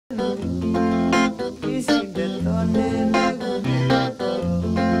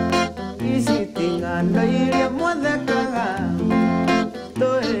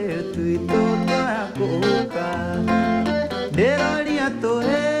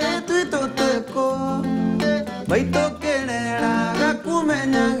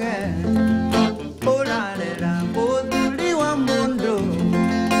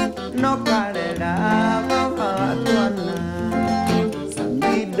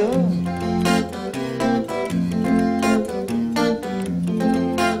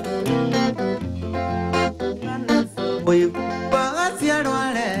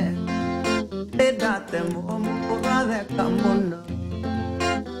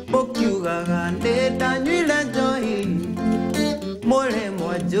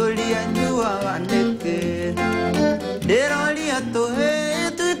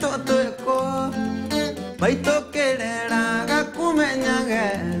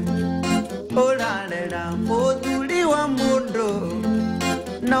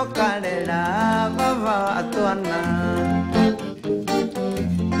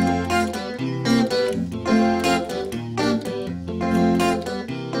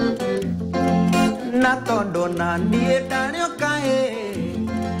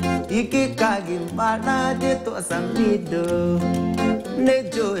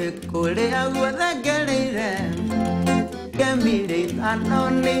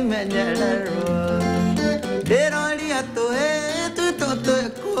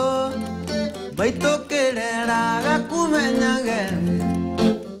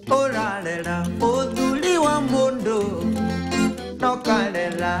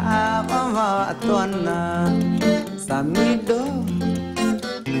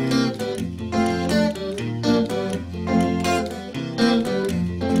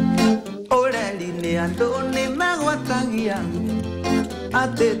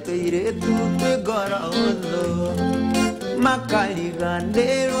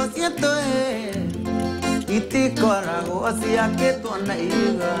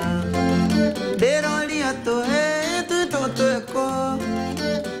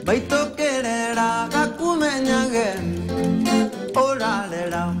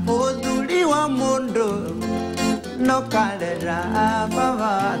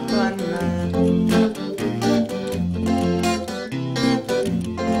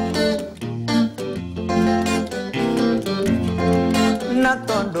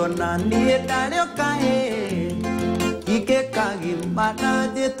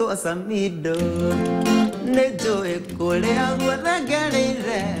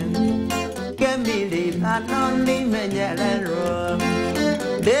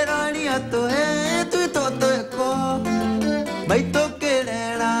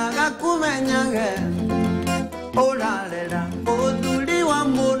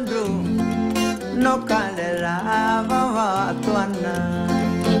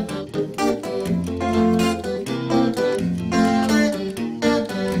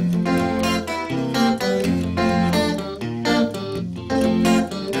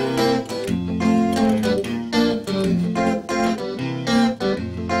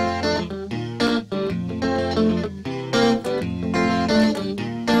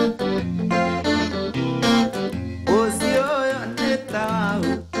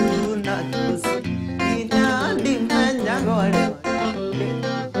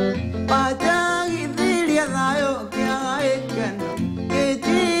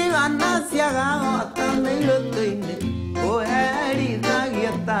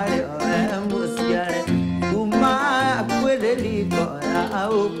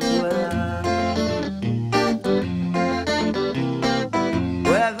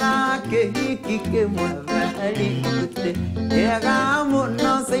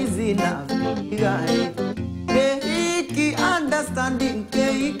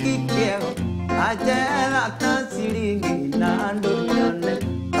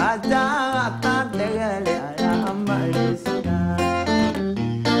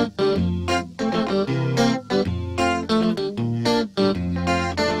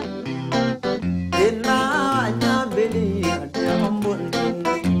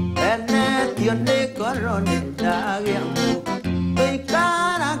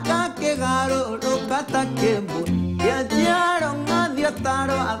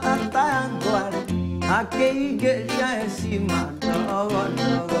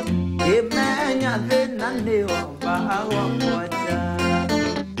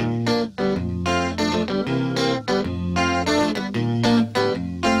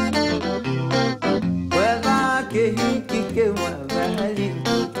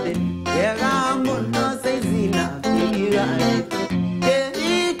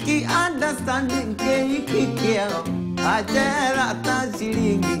standing keikikio ajera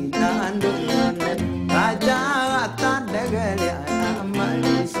tajiringi nandone ajara tandegele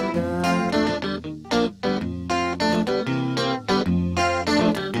amalishga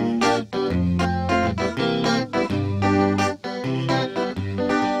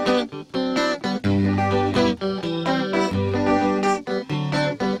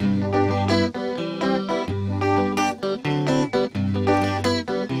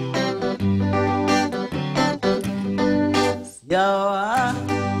Yawa,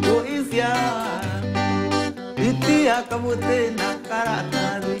 who is Yawa? Itia kamute na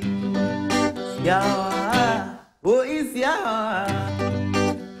karatari. Yawa, who is Yawa?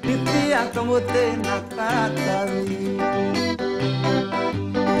 Itia kamute na karatari.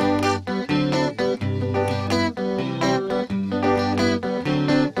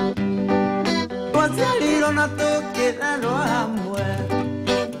 Wazaliro na toke na rohamwe.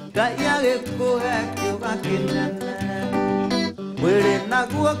 Kaya geko hekyo kakinana. Were na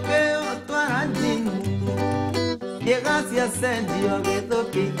guoke otwara jimu Yegasia sendio gedo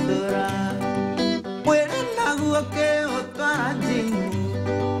kitora Were na guoke otwara jimu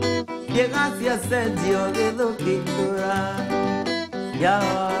Yegasia sendio gedo kitora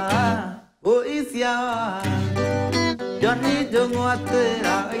Yawa, o is yawa Johnny jongo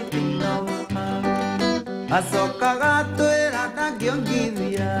atera itinoma Asoka gato era na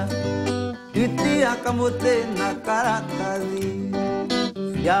giongivia Itia kamote na karatari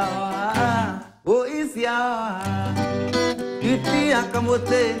Yawa, o is yawa Itia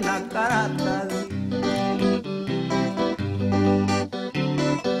kamote na karatari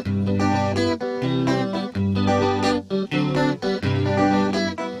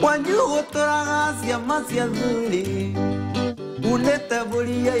Wanyu otoraga siama cia zuri Unete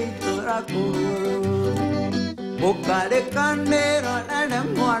buria itora kuru Mukare kanero nene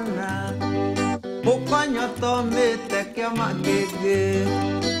mwana Mukanyo tomete kia magege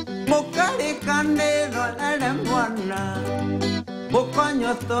Mukare kanero nene mwana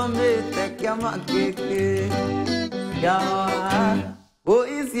Mukanyo tomete kia magege Yawa, o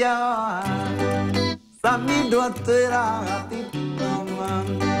is yawa Samido atera gatiti mama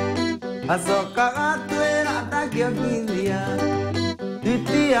Asoka atera takio gilia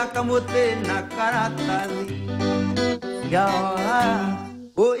Itia kamote na karatari Yawa,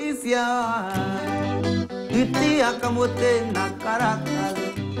 o is yawa Itia kamote na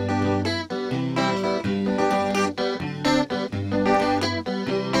karatari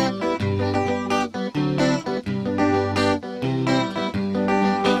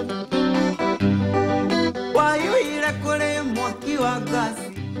Wayuhire kure mwaki wa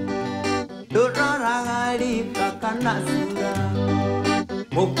gasi Dorora gari kakanasura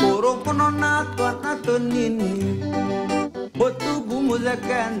Mokoro kono na twana tonini Botugu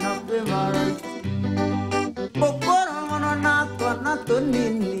muzeke na favorite Mokoro kono na twana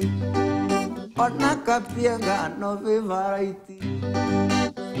tonini Ona kapianga no favorite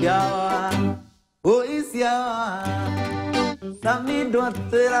Yawa, o is yawa Samido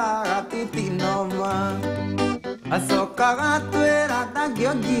atera ratiti noma Asoka gatwera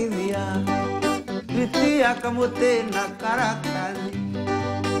tagio givia Itia kamote na karatari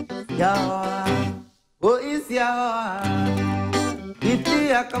Yawa, o is yawa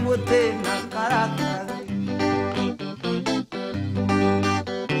Itia kamote na karatari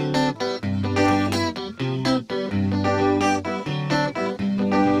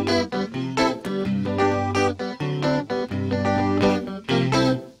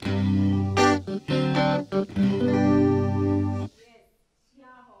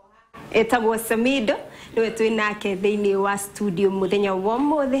Etagwo Samido niwe twi nake thiini wa studio muthenya wa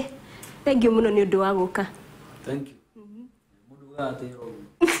mothe. Thank you muno ni undu wa guka. Thank you. Mundu gatero.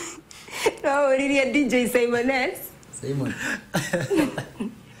 No, uririe DJ Simon S. Simon.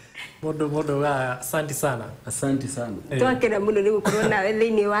 Modo ga asante sana. Asante sana. Twakena muno ni gukorwo nawe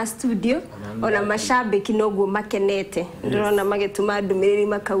thiini wa studio ona mashabiki noguo makenete. Ndĩrona magĩtuma ndũmĩrĩri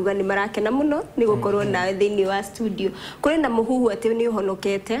makauga ni marakena muno ni gukorwo nawe thiini wa studio. Kuri na muhuhu ati ni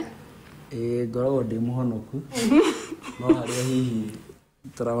uhonokete. Ngoragwo ndi muhonoku. No harĩa hihi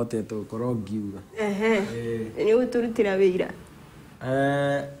turahotete gukorwo ngiuga. Ni uturutira wĩra.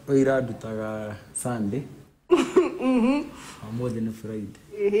 Wĩra ndutaga Sunday. Umuthi ni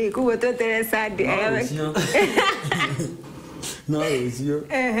Friday. Kugo twetere Sunday. no icio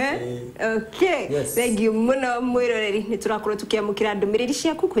okay thank you muno mwiroreri ni turakorwo tukiamukira ndumiriri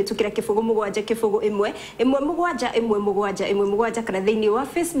ciaku kwitukira kifugo mugwanja kifugo imwe mugwanja kana thiini wa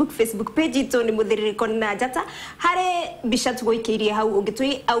Facebook page itu ni Muthiririko na Njata hari bisha tugoikirie hau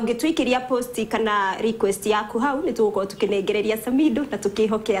ungitwikiria post kana request yaku hau ni tugukorwo tukinengereria Samido na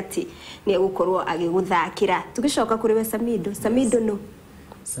tukihoke ati ni gukorwo agiguthakira tugicoka kuri we Samido no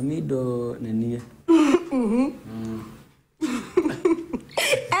Samido ni nie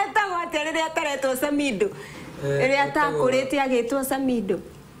eta waterere ataretwo Samido ere atakurite agitwo Samido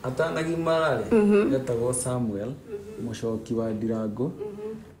atanagimara etagwo Samuel mucoki wa Ndirango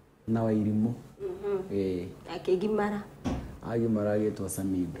na Wairimu akigimara agitwo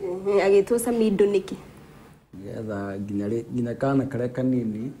Samido agitwo Samido niki getha nginya kana kare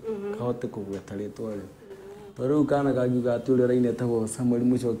kanini kahote kugweta ritwa ri toru kana kagiuga aturi raine tagwo Samuel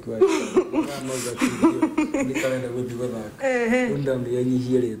mucoki wa ni karenda guthigwa thaka unda mbia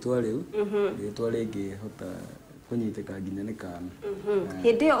nyihie ritwa riu ritwa ringi hota kunyiteka nginya ni kana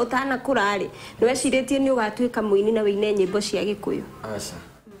hindi yo utana kurari niweciritie ni ugatuika muini na wine nyimbo cia Gikuyu aca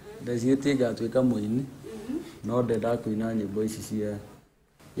ndecirie ngatuika muini no ndenda kuina nyimbo ici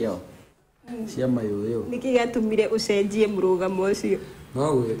cia mayuyu niki gatumire ucenjie murugamo ucio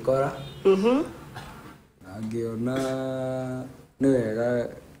no gwikora angiona ni wega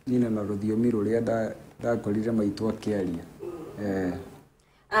nyina na ruthiomi ruria ndakorire maitu akiaria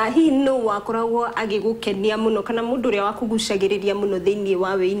hi no wakoragwo agigukenia muno kana mundu uria wakugucagiriria muno thiini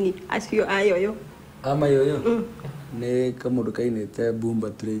wa weini acio ayoyo amayoyo ni kamundu kainite Bumba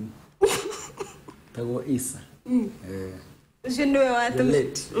Train tagwo Isa ucio niwe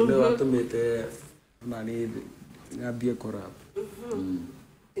watumite ndio watumite nani ngambie korap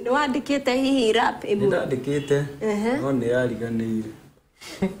ni wandikite hihi rap imwe ndandikite no ni yariganire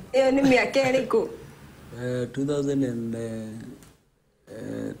iyo ni miaka iriku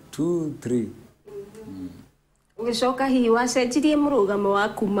 2002-3 ugicoka hihi wacenjirie murugamo wa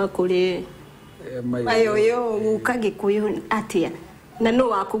kuma kuri mayoyo guka Gikuyu atia na no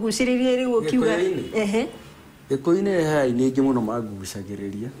wakuguciririe riu ukiuga Gikuyu-ini hai ni ingi muno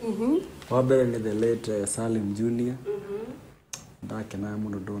magugucagiriria wa mbere ni the late Salim Junior ndakena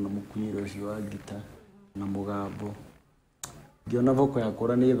muno ndona mukunyiro ucio wa gita na mugambo ngiona voko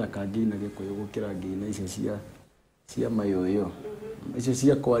yakora ni thaka ngina Gikuyu gukira ngina icio cia mayoyo icio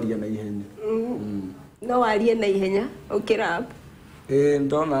cia kwaria na ihenya no warie na ihenya ukira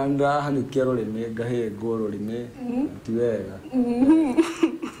ndona ndahanyukia rurimi ngahe ngo rurimi ti wega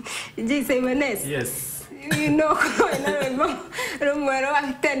J7S Yes. No na rwimbo rumwe rwa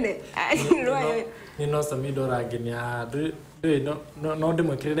tene No Samido rangenia no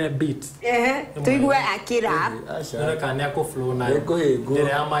ndimwikirire beat tuigwe akira no kana ko flow na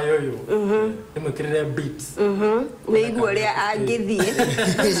ndire amayoyo ndimwikirire beat weigwe ria angithie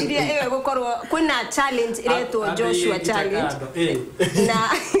ciria ewe gukorwo kwina challenge iretwo Joshua challenge na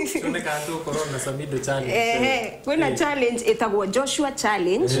tune kandu korona Samido challenge kwina challenge etagwo Joshua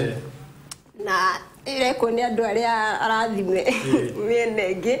challenge na ireko ni andu aria arathime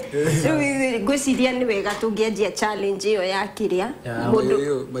mienenge riu ngwiciria ni wega tungianjia challenge iyo ya kiria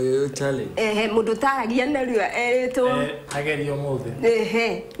mundu mayoyo challenge mundu taragia na riu eretwo agerio muthe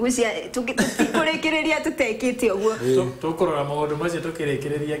gwiciria tukurikiria tutekite uguo tukurora maundu macio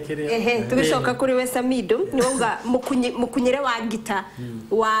tukirikiria kiria tugicoka kuri we Samido ni uga mukunyire wa gita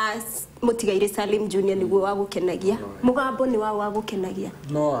wa Mutigaire Salim Junior niguo wagukenagia mugambo ni wa gukenagia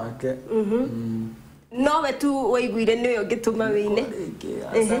no ake no we tu waiguire niwe ungituma wine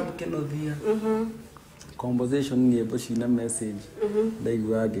kenothia conversation ni ebo cina message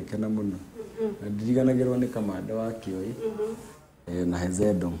ndaigua ngikena muno na ndiriganagirwo ni kamanda wa Kioi na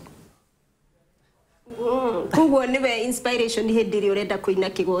Hezedong kuguo niwe inspiration hindi ri urenda kuina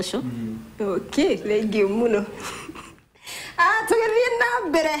kigoco okay thank you muno tugithie na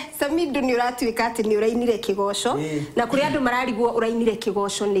mbere Samido ni uratuika ati ni urainire kigoco na kuri andu mararigwo urainire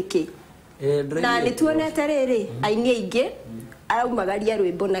kigoco niki na ni tuonete riri aini aingi araumagaria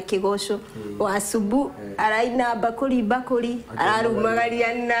rwimbo na kigoco wa subu araina bakuri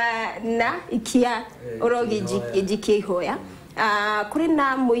ararumagaria na ikia urogi ijiki ihoya kuri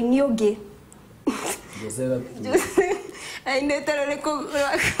na muini ungi aini tarore ko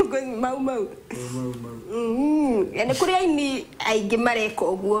mau yani kuri aini aingi mareka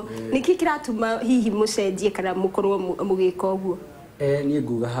uguo niki kiratuma hihi mucenjie kana mukorwo mugika uguo ni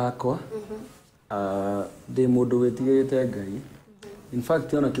nguga hakwa ndi mundu witigirite Ngai in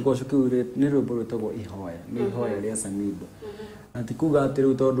fact ona kigoco kiu ni rwimbo rwitagwo ihoya ni ihoya ria Samido na tikuga ati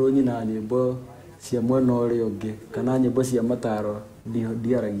riu tondu nyina nyimbo cia mwena uria ungi kana nyimbo cia mataro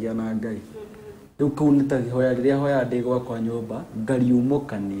ndiaragia na Ngai riu kau nĩ ta hoya rĩrĩa hoya ndĩ gwakwa nyũmba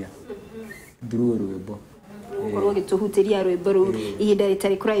ngariumũkania through rwĩmbo korwo gituhutiria rwĩmbo rũu ihinda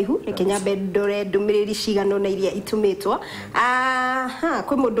rĩtarĩ kũraihu reke nyambe ndore ndũmĩrĩri cigano na iria itũmĩtwo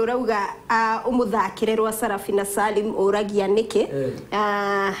kwĩ mũndũ ũrauga ũmũthakĩre rwa Sarafina Salim ũragia nĩkĩ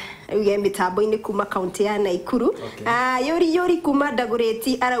uge mitambo-inĩ kuma kaunti ya Naikuru yori kuma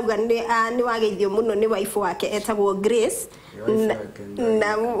Ndagũrĩti arauga nĩ wageithio mũno nĩ waifu wake etagwo Grace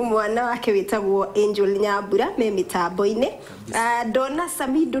na mwana wake witagwo Angel Nyambura me mitambo-inĩ ndona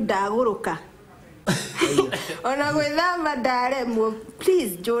Samido ndagũrũka ona gwĩthamba ndaremwo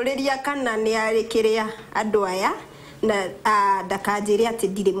please njũrĩria kana nĩ arĩ kĩrĩa andũ aya na ndakanjĩre atĩ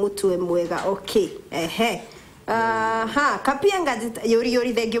ndirĩ mũtwe mwega okay Kapianga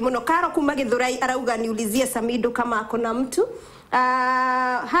yori thengio muno Karo kuma Githurai arauga niulizie Samido kama akona mtu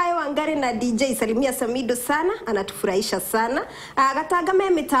hayo Wangari na DJ salimia Samido sana anatufurahisha sana gatanga me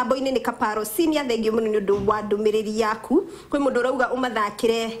mitambo-inĩ nĩ Kaparo senior thengio muno nĩ ũndũ wa ndũmĩrĩri yaku kwĩ mũndũ ũrauga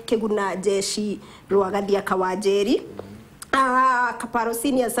ũmathakĩre Kĩguna Jeshi rwa Gathiaka wa Njeri Kaparo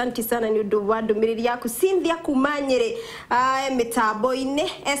senior asante sana ni ũndũ wa ndũmĩrĩri yaku Cynthia kuma Nyĩrĩ mitambo-inĩ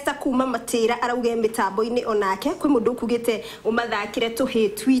Esther kuma Matĩra arauga mitambo-inĩ onake kwĩ mũndũ ukugĩte ũmathakĩre tũhĩ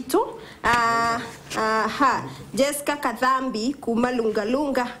twitũ Jessica Kathambi kuma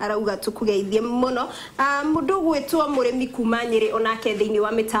Lungalunga arauga tukugeithie muno mũndũ gwĩtwo mũrĩmi kuma Nyĩrĩ onake thĩinĩ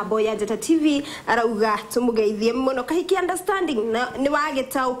wa mitambo ya Njata TV arauga tumugeithie muno Kahiki understanding nĩ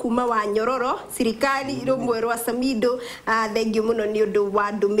wagĩtaũ kuma wa Nyororo sirikali rũmwe rwa Samido thengio muno ni ũndũ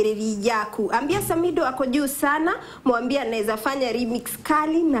wa ndũmĩrĩri yaku ambia Samido ako juu sana mwambia anaweza fanya remix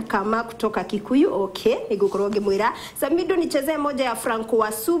kali na kama kutoka Kikuyu okay nigukorwo ngĩmwĩra Samido nichezee moja ya Franco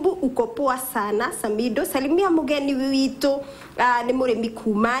wa Subu uko poa sana Samido salimia mugeni witũ nĩ mũrĩmi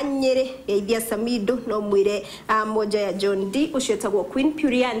kuma Nyĩrĩ geithia Samido no mwĩre moja ya John D ũcio etagwo Queen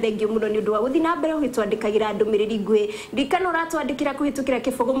Puria thengio muno ni ũndũ wa gũthiĩ na mbere ũgĩtwandĩkagĩra ndũmĩrĩri ngũĩ ndikana ũratwandĩkĩra kũhĩtũkĩra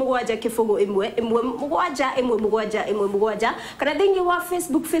kĩbũgũ mũgwanja kĩbũgũ ĩmwe mũgwanja kana thĩinĩ wa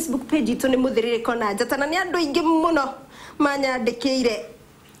Facebook page itũ nĩ Muthiririko na Njata na nĩ andũ aingĩ mũno manyandĩkĩire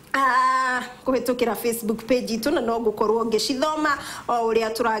kuhitukira Facebook page itu na no gukorwo ngicithoma o uria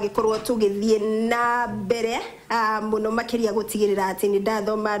turagikorwo tugithie na mbere muno makiria gutigirira ati ni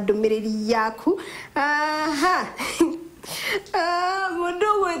ndathoma ndũmĩrĩri yaku mundu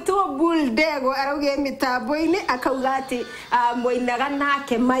gwĩtwo Bulldego arauga mitambo-inĩ akauga ati moinaga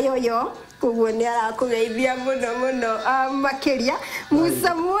nake mayoyo koguo nĩ arakũgeithia muno makiria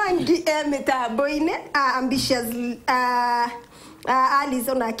Musa Mwangi mitambo-inĩ ambitious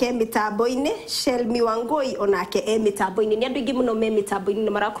Alice onake mitambo-inĩ Shelmi Wangoi onake mitambo-inĩ ni andũ aingĩ muno me mitambo-inĩ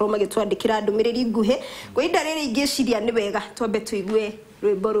na marakorwo magĩtwandĩkĩra ndũmĩrĩri nguhĩ kwa ihinda rĩrĩ ingĩciria nĩ wega twambe tũigue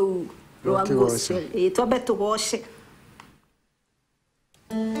rwĩmbo rũu rwa gospel twambe tũgoce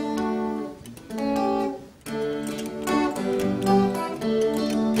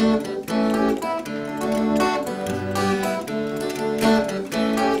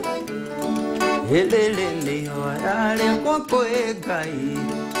Helele ni hoya rĩakwa kwĩ Ngai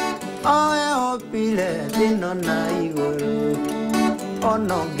oe opire thĩno na igũrũ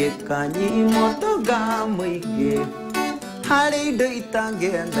ona ũngĩkanyimwo tonga mũingĩ harĩ indo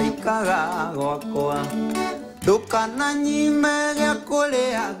itangĩenda ikaga gwakwa ndũkananyime gĩa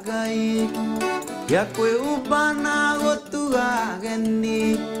kũrĩa Ngai gĩa kwĩhumba na gũtuga ageni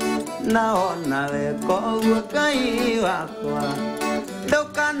na ona weka ũguo Ngai wakwa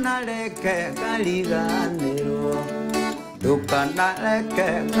ndukanareke ngariganĩrwo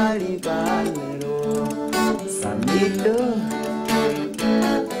Samido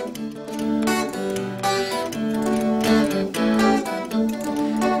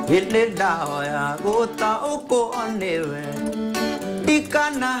hĩndĩ ndahoya gũtaũkwo nĩwe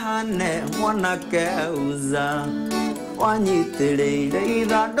ndikanahane mwanake uza wanyitĩrĩire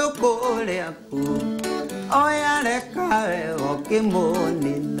ithandũkũ rĩaku oya reka wega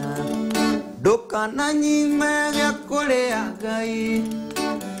ũkĩmũnina ndũkananyime gĩa kũrĩa Ngai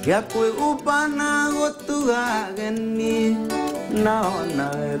gĩa kwĩhumba na gũtuga ageni na ona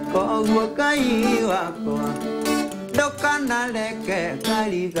weka ũguo Ngai wakwa ndũkanareke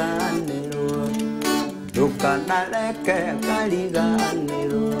ngariganĩrwo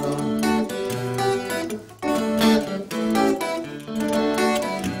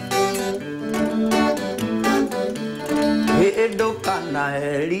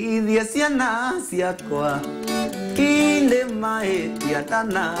ndũkanaherithie ciana ciakwa inde mahĩtia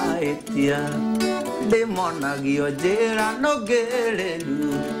ndanahĩtia ndĩmonagio njĩra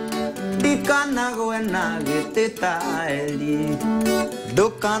nũngĩrĩru ndikanagwe na gĩtĩ ta Eli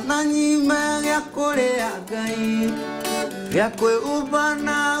ndũkananyime gĩa kũrĩa Ngai gĩa kwĩhumba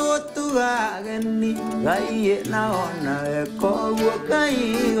na gũtuga gotugageni gai naona koguo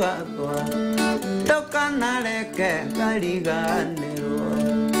kai wakwa ndukanareke kariganirwo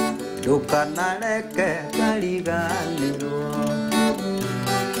ndukanareke kariganirwo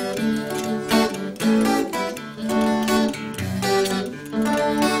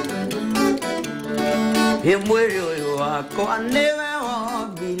mwĩrĩ ũyũ wakwa nĩwe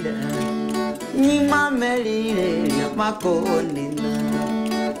wombire nyima merirĩria makũnina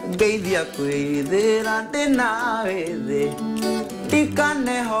ngeithia kwĩthĩra ndĩna wĩthĩ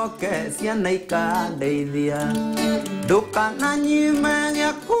ndikanehoke ciana ikandeithia ndũkananyime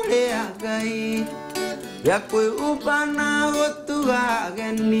gĩa kũrĩa Ngai gĩa kwĩhumba na gũtuga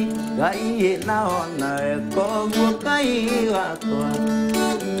ageni Ngai naonawe koguo Ngai wakwa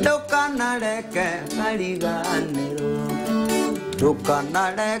ndukanareke kariganirwo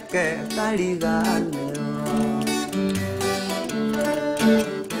ndukanareke kariganirwo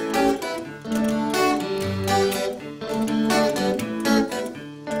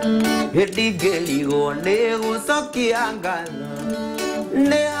ndingĩrigwo nĩ gũcokia ngatho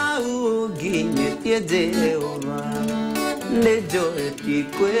nĩ hau nginyĩtie Jehova nĩ njũĩ ti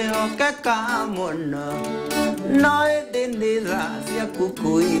kwĩhokeka mũno no ĩndĩ nĩ tha ciaku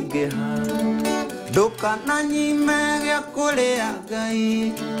kũingĩha ndũkananyime gĩa kũrĩa Ngai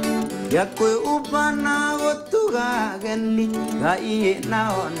gĩa kwĩhumba na gũtuga ageni Ngai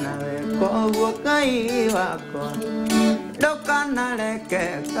naonawe koguo Ngai wakwa ndukanareke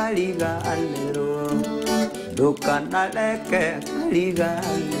kariganirwo ndukanareke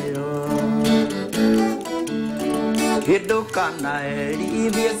kariganirwo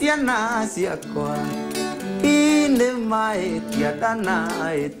ndukanaherithie ciana ciakwa nĩ mahĩtia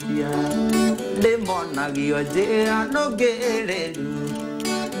ndanahĩtia ndĩmonagio njĩra nũngĩrĩru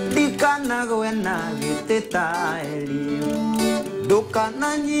ndikanagwe na gĩtĩ ta eri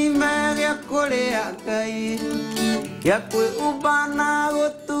ndukananyime gĩa kũrĩa Ngai gĩa kwĩhumba na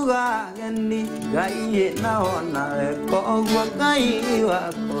gũtuga ageni Ngai naonawe koguo Ngai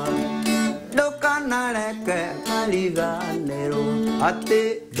wakwa ndukanareke kariganirwo atĩ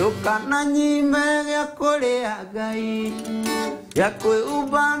ndukananyime gĩa kũrĩa Ngai gĩa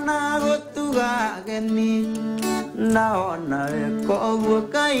kwĩhumba na gũtuga ageni naonawe koguo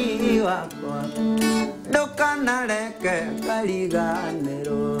Ngai wakwa ndukanareke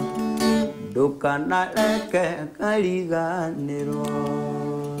kariganirwo ndukanareke kariganirwo.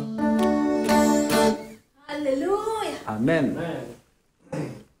 Hallelujah. Amen.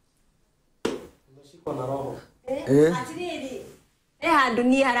 Atiriri handu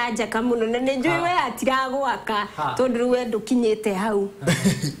ni harajaka muno na nĩ njũĩ we atiragwaka tondũ rĩu we ndũkinyĩte hau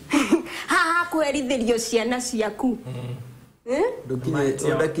haha kwerithĩrio ciana ciaku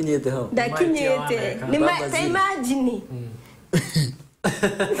ndakinyĩte hau ndakinyĩte nĩ imagine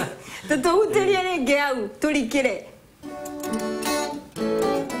tũtũhutĩrie rĩngĩ hau tũrikĩre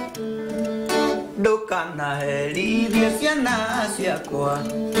ndũkanaherithie ciana ciakwa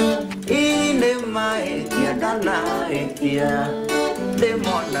nĩ mahĩtia ndanahĩtia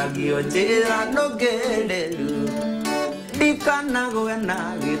ndĩmonagio njĩra nũngĩrĩru ndikanagwe na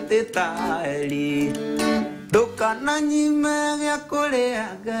gĩtĩ ta eri ndũkananyime gĩa kũrĩa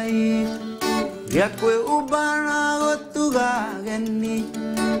Ngai gĩa kwĩhumba na gũtuga ageni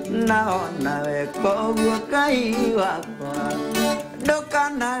naonawe koguo Ngai wakwa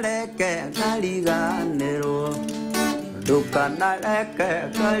ndukanareke kariganirwo ndukanareke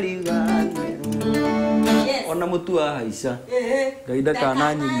kariganirwo ona mũtu wahaica Ngai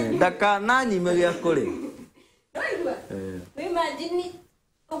ndakananyime gĩa kũrĩa imagine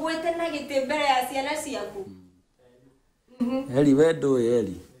ũgwĩte na gĩtĩ mbere ya ciana ciaku Eli we ndũĩ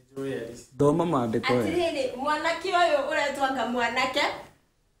Eli thoma maandĩko atirĩrĩ mwanake ũyũ ũretwanga mwanake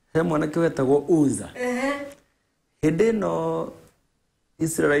he mwanake wetagwo Uza hĩndĩ ĩno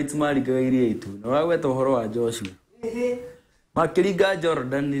Israelites maringaga iria itu na wagweta ũhoro wa Joshua makĩringa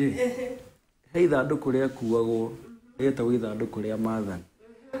Jordan rĩ he ithandũkũ rĩa kuagwo rĩetagwo ithandũkũ rĩa maathani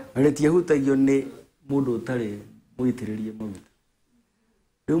na rĩtiahutagio nĩ mũndũ ũtarĩ mũitĩrĩrie maguta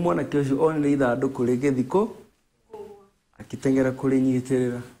rĩu mwanake ũcio onire ithandũkũ rĩgĩthikũ akitengera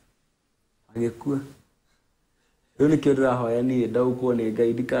kũrĩnyitĩrĩra agĩkua rĩu nĩkĩo ndĩrahoya niĩ ndaũkwo nĩ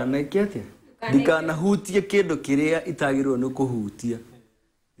Ngai ndikaneke atĩa ndikanahutie kĩndũ kĩrĩa itagĩrĩirwo nĩ kũhutia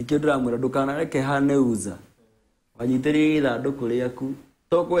nĩkĩo ndĩramwĩra ndũkanareke hane Uza wanyitĩrĩire ithandũkũ rĩaku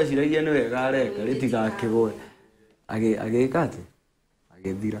to kweciragia nĩ wega areka rĩtigakĩgwe agĩka atĩ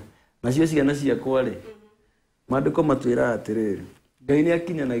agĩthira nacio ciana ciakwa rĩ maandĩko matwĩra atĩrĩrĩ Ngai nĩ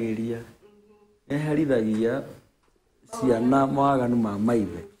akinyanagĩria eherithagia ciana mawaganu ma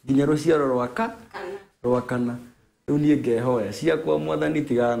maithe nginya rũciaro rwa kana riu nie ngehoya ciakwa mwathani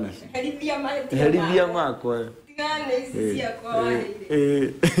tigana herithia makwa tigana ici ciakwa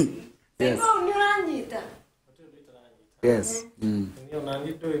waheire yes ni uranyita yes ni ona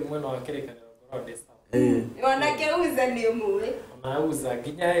ni ndoi mwena wa kirikaniro ngorode sawa ona keuza ni umwe ona uza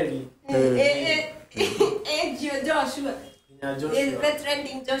nginya eri Joshua nginya Joshua is the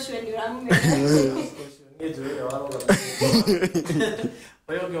trending Joshua ni uramume ni ndio waroga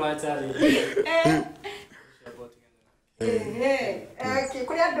oyo ngwachari okay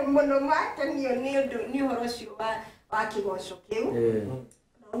kuri andu muno makenio ni uhoro cio wa kigoco kiu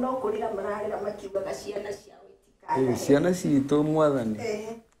no kurira mararira makiugaga ciana ciao itikana ciana citu mwathani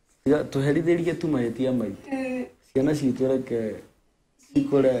tuherithirie tu mahitia maitũ ciana citu reke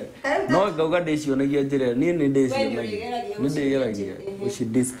ikore no ngauga ndicionagia njĩra nie nĩ ndĩgeragia uci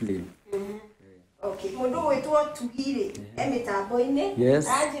discipline. Okay, mundu witwo tugire emitambo-ini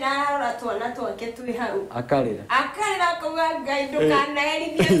anjira arora twana twake twi hau akarira kuga ngai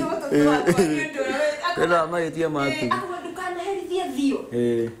ndukanaherithie tutu twakwa ni undu kwĩna mahitia matu ndukanaherithie Thio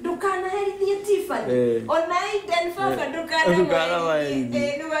ndukanaherithie Tiffany ona Iden baba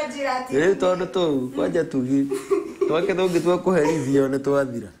ndukanaherithie ni wanjira ati tondu tu kwanja tugi twake thungi twakuherithio ni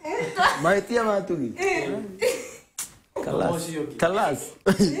twathira mahitia matugi kalas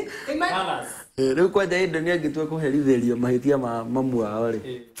riu kwanja Iden ni angitwa kuherithirio mahitia mamu ao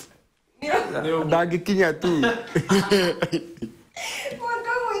ri ndagikinya tu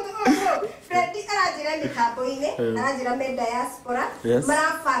Freddy arajira mitambo-ini arajira me diaspora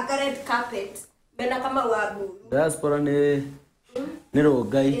marabanga red carpet mena kama wabu diaspora ni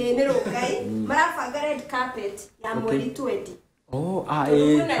rogai ni rogai marabanga red carpet ya mweri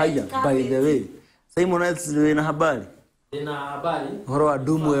 20 haya by the way Simon else na habari horo wa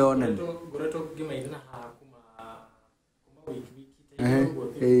dumu yone ngoretwo ngimaina kuma wiki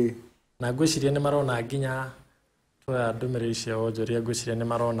na ngwiciria ni marona nginya twa ndumiriri cia onjoria ngwiciria ni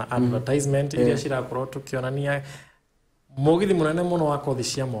marona advertisement iria cirakorwo tukionania mugithi munene muno wa kothi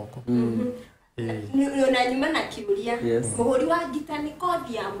cia moko na nyuma na kiuria muhuri wa ngita ni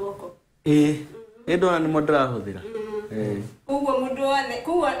kothi ya moko ndo ni mo ndirahuthira uguo mundu wothe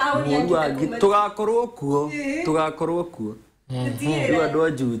kuo auria ngita tugakorwo kuo riu andu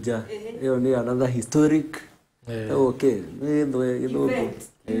ajunja iyo ni another historic okay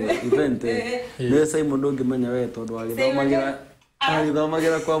event ni Simon ndungimenya we tondu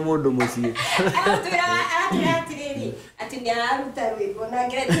agithomagira kwa mundu mucii atiriri ati ni aruta rwimbo na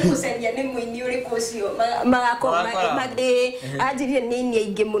ngereti guceria ni muini uriku ucio magakoma ajirie nini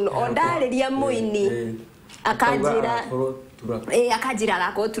aingi muno ondariria muini akanjira akajira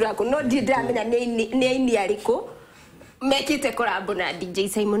gakotura no ndamenya ni aini ariku mekite collabo na DJ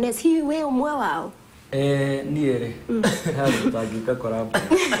Simon hi we umwe wao niere hapo tagika collabo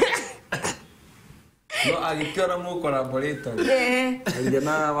no agikiora mu collaborator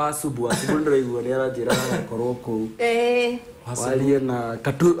na wasubu ndiraigua ni arajira gakorwo ku walie na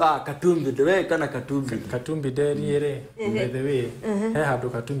katumbi dewe kana katumbi deriere by the way he handu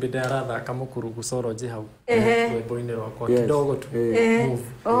katumbi daratha kamukuru gusoroje hau rwimbo-ini rwakwa kidogo tu move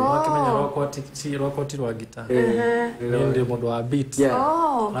wakimenya rwakwa ti rwa gita ndi mundu wa beat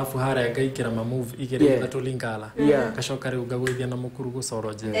alafu hara ngaikira ma move igere ithatu lingala gacoka riu ngagwithia na mukuru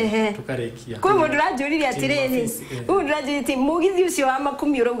gusoroje tukarikia kwa mundu rajurire atiriri mundu rajurite mugithi ucio wa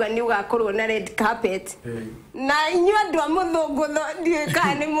makumi urauga ni ugakorwo na red carpet na inyu andu amuthungu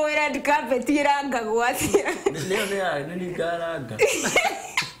ndieka ni mu red carpet iranga gwathia ni garanga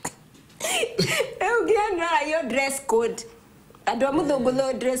ugiana yo dress code andu amuthungu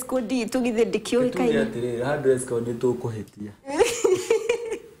dress code tugithi ndikioikaine ha dress code tukuhitia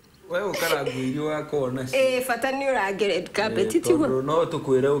wewe ukaraguirio wakona fata ni urage red carpet tiguo no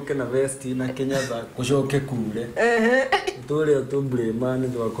tukwire uke na vest na kinyatha gucoke kure turi tu blame ni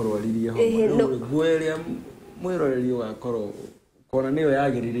twakorwaririe ho gweria mwiroreri wakorwo kona niyo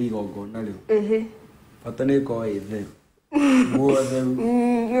yagirire igongona riu fata ni ko ithe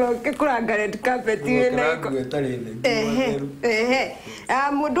muothe kuranga red carpet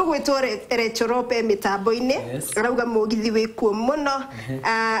mundu gwitwo Rechorope mitambo-ini arauga mugithi wikuo muno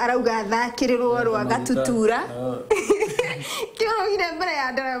arauga thakirirwo rwa gatutura kirogire mbere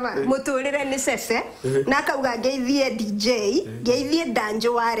ya ndarama muturire ni cece na akauga ngeithie DJ ngeithie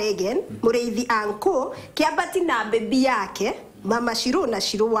Danjo wa Regen muriithi anko kiambati na bebi yake mama Shiru na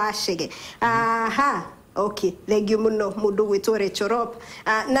Shiru wa Shege okay thank you muno mundu gwitwo Rechorope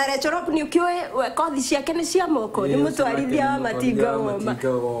na Rechorope ni ukiwe kothi ciake ni cia moko ni mutwarithia wa matinga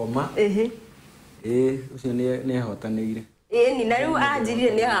woma ucio ni ahotanire ni na riu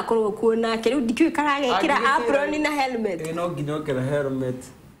anjirire ni agakorwo kuo nake riu ndikiwe karagekira apron na helmet no nginya okera helmet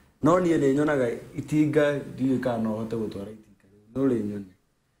no niĩ nĩ nyonaga itinga ndiũĩ kana no hote gũtwara itinga no rĩ nyone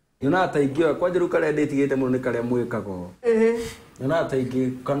yona ta ingĩ kwanja rĩu karĩa ndĩtigĩte mũno nĩ karĩa mwĩkaga yona ta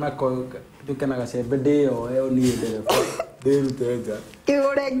ingĩ kana tukenaga cembe ndĩyo niĩ ndereba ndĩrute nja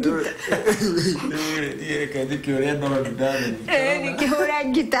kĩhũre ngita ndiĩke ndĩkĩũrĩa no ndani nĩ kĩhũre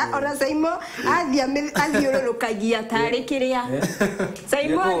ngita ona Saimo athiũrũrũkagia tarĩ kĩrĩa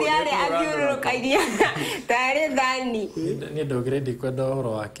Saimo athiũrũrũkagia tarĩ thani niĩ ndogire ndikwenda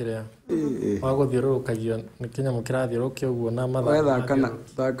ũhoro wa kĩrĩa wa gũthiũrũrũkagio nĩ kĩnyamũ kĩrathiũrũrũkia ũguo na mathaa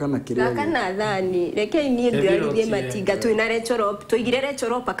kana kĩrĩa kana thani rekei niĩ ndĩrarithie matinga twĩna retorop tũigire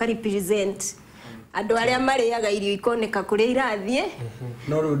retorop akarepresent andũ arĩa marĩaga irio ikoneka kũrĩa irathiĩ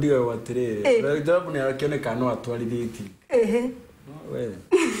no rĩu ndigagwo atĩrĩrĩ job nĩ arakĩoneka no atwarithie itinga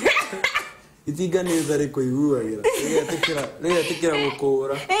itinga nĩ tharĩ kũiguagĩra rĩgetĩkĩra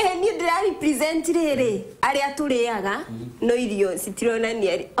gũkũra niĩ ndĩrarepresent rĩrĩ arĩa tũrĩaga no irio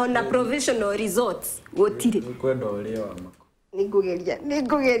citironania ona provisional resorts gũtirĩ kwenda ũrĩa wa mako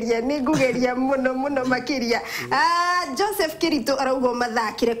nĩngũgeria mũno makĩria Joseph Kĩritũ arauga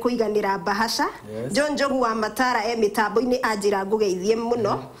mathakire kũiganĩra bahasha John Njogu wa Matara mĩtambo-inĩ anjĩra ngũgeithie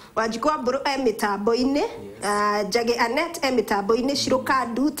mũno Wanjikwa Mbũrũ mĩtambo-inĩ Njage Anet mĩtambo-inĩ Shiroka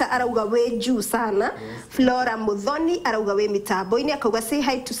Nduta arauga wĩ juu sana Flora Muthoni arauga wĩ mĩtambo-inĩ akauga say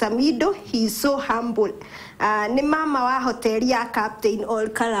hi to Samido he is so humble nĩ mama wa hoteli ya Captain All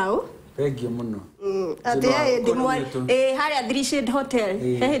Kalau thank you mũno ate ndimwari harĩa Three Shade Hotel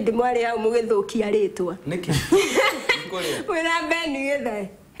ndimwari ya mũgĩthũkia rĩtwa nĩkĩ wĩra beni gĩthae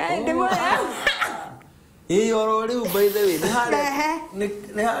ndimwari oro rĩu by the way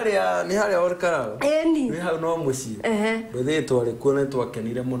nĩ harĩa orkarao nĩ hau no mũciĩ ndũthĩ twarĩ kuo nĩ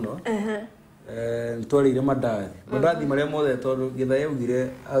twakenire mũno twarĩire mandathi marĩa mothe tondũ gĩthae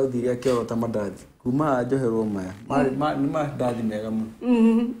augire akĩorota mandathi kuma njoherwo maya nĩ mandathi mega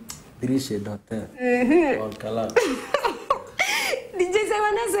mũno Three Shade Hotel All Kalau DJ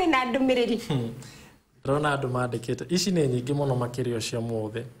Sewana swena ndũmĩrĩri ndĩrona andũ mandĩkĩte ici nĩ nyingĩ mũno makĩria cia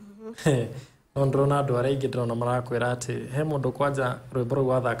mũthĩ no ndĩrona andũ arĩa aingĩ ndĩrona marakwĩra atĩ he mũndũ kwanja rwĩmbo rũu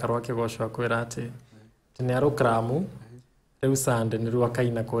wathaka rwa kĩgoco akwĩra atĩ nĩ arũkramu rĩu Sunday nĩ rwa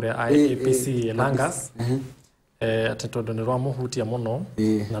kaina kũrĩa IAPC Langas atĩ tondũ nĩ rwa mũhutia mũno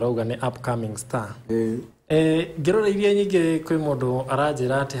na rauga nĩ upcoming star ngĩrora iria nyingĩ kwĩ mũndũ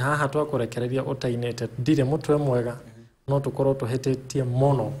aranjĩra atĩ haha twakũrekereria ũtainĩte ndirĩ mũtwe mwega no tũkorwo tũhĩtĩtie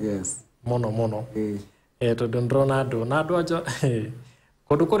mũno tondũ ndĩrona andũ na andũ anja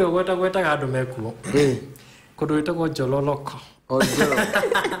kũndũ kũrĩa gwetaga andũ mekuo kũndũ gwĩtagwo Njololoko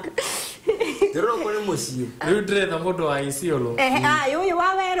ndĩrona kũrĩ mũciĩ rĩu ndĩretha mũndũ wa Isiolo ũyũ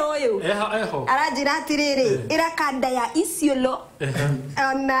wa wero ũyũ aranjĩra atĩrĩrĩ ĩra kanda ya Isiolo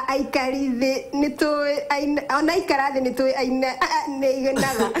ona aikari thĩ nĩtũĩ ona aikara thĩ nĩtũĩ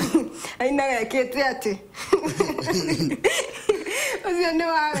ainaga ekĩte atĩ ũcio nĩ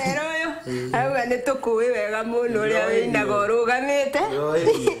wa wero ũyũ auga nĩtũkũĩ wega mũno ũrĩa wĩinaga ũrũgamĩte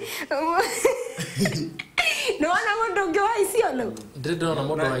nĩwona mũndũ ũngĩ wa Isiolo ndĩrona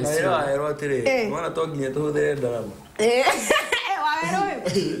mũndũ wa Isiolo wawerwo atĩrĩ mwana to nginya tũhũthĩre ndarama wawerwo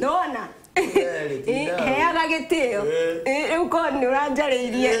ũyũ nĩwona heaga gĩtĩo rĩu korwo nĩ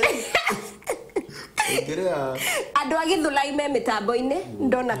ũranjarĩirie andũ a Gĩthũrai me mĩtambo-inĩ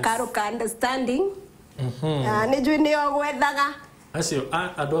ndona Karo ka understanding nĩ njũĩ nĩo gwethaga acio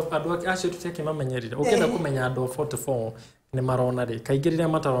andũ acio tũtekĩmamenyerire ũkĩenda kũmenya andũ 44 nĩ marona rĩ kaingĩ rĩrĩa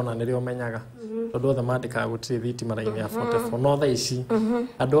matarona nĩrĩo menyaga tondũ othe mandĩkaga gũtirĩ thitima raini ya 44 no thaa ici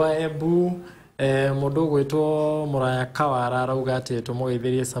andũ a Embu mũndũ ũgwĩtwo Mũraya Kawara arauga atĩ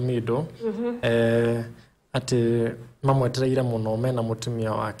tũmũgeithĩrie Samido atĩ mamwetereire mũno mena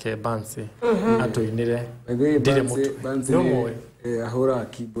mũtumia wake Bansi atũinĩre ndirĩ mũtu ahũraga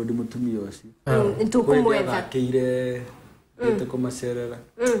keyboard mũtumia ũcio nĩtũkũmwetha akĩire gĩte kũmacerera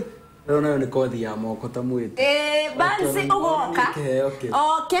rĩu nayo nĩ kothi ya moko ta mwĩte Bansi ũgoka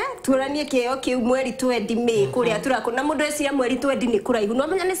oke tuonanie kĩheo kĩu mweri 20 May kũrĩa turakũ na mũndũ eciria mweri 20 nĩ kũraihu no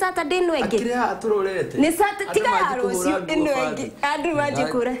menya nĩ Saturday ĩno ĩngĩ akĩrĩ haha tũrorete nĩ Saturday tiga ya rũciũ ĩno ĩngĩ andũ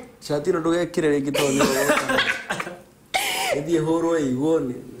manjĩ kũre chatino ndũgekĩre rĩngĩ tondũ Ebi horo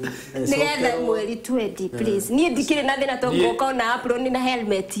igoni. Nĩgetha mweri 20 please. Niĩ ndikire na thĩna to ngoka na apron na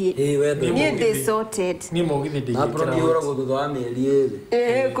helmet ye. Niĩ ndĩ sorted. Niĩ mũgithi ndikire. Apron horo gũthutha wa mĩeri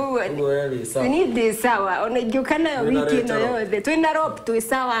ĩrĩ. Kuga. Niĩ ndĩ sawa. Ona ingĩũka nayo wiki ĩno yothe. Twĩna rope twĩ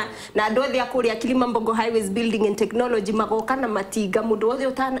sawa na andũ othe akũrĩa Kilimambogo Highways Building and Technology magoka na matinga mũndũ wothe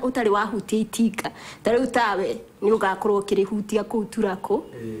ũtarĩ wahutia itinga. Tarĩu tawe nĩ ũgakorwo kĩrĩhutia kũu turako.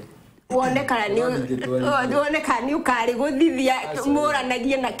 Wonekana ni ukari guthithia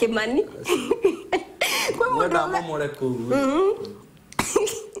muranagie na Kimani. Kwa mũndũ amomore kũu.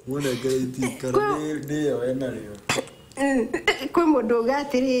 Mwana gaiti karani wena leo. Kwa mundu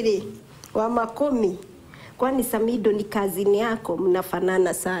gatiriri wa Makumi. Kwani Samido ni kazini yako,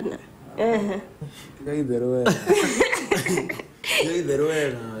 mnafanana sana. Gaithero wena. Gaithero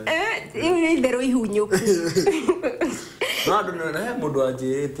wena. Gaithero ihunyuku. Nado na mundu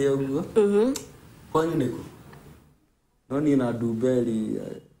ajirite uguo. Kwani niko? Noni na dubeli.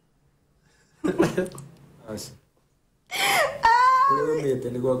 Asi. Wewe mete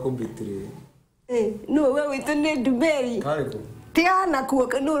ni kwa kompyuteri. No wewe witu ni dubeli. Kariko. Tiana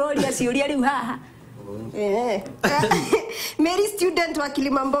kuoka no roria ciuria riu haha. Mary student wa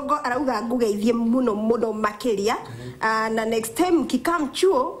Kilimambogo arauga ngugeithie muno makiria na next time kikam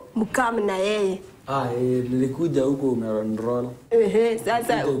chuo mukam na yeye. Nilikuja huko umeroll.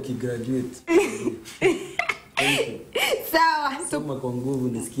 Sasa ukigraduate. Sawa. Soma kwa nguvu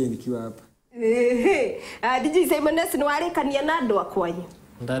nisikie nikiwa hapa. DJ Simones ni warekania na andu akwanyu.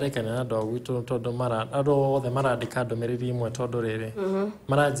 Ndarekania na andu gwitu tondu andu othe marandika ndumiriri imwe tondu riri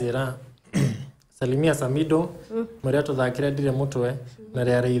maranjira Salimia Samido muria tuthakire ndire mutwe na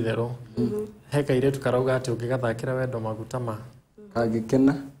riari ithero heka ire tukarauga ati ungigathakira wendo maguta ma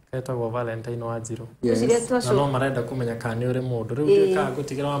kagikena ketagwo Valentine wa Njiro na no marenda kumenya kana uri mundu riu ndika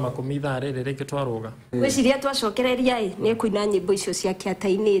gutigira wa Makumi thaa riri ringi twaruga gwiciria twacokereria ni kuina nyimbo icio cia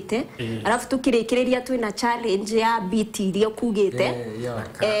kiatainite alafu tukirikireria twina challenge ya beat iria kugite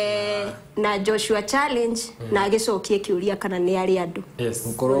na Joshua challenge na agicokie kiuria kana ni ari andu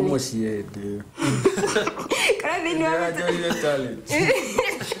ukorwo mucie ndi kana ni wa challenge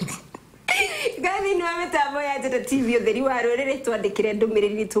Gathi ni wametambo ya Njata TV utheri wa ruriri twandikire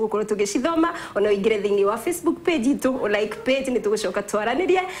ndumiriri tugukorwo tugicithoma ona uingire thiini wa Facebook page itu o like page ni tugucoka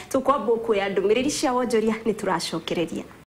twaranirie tukwamba kuya ndumiriri cia wonjoria ni turacokereria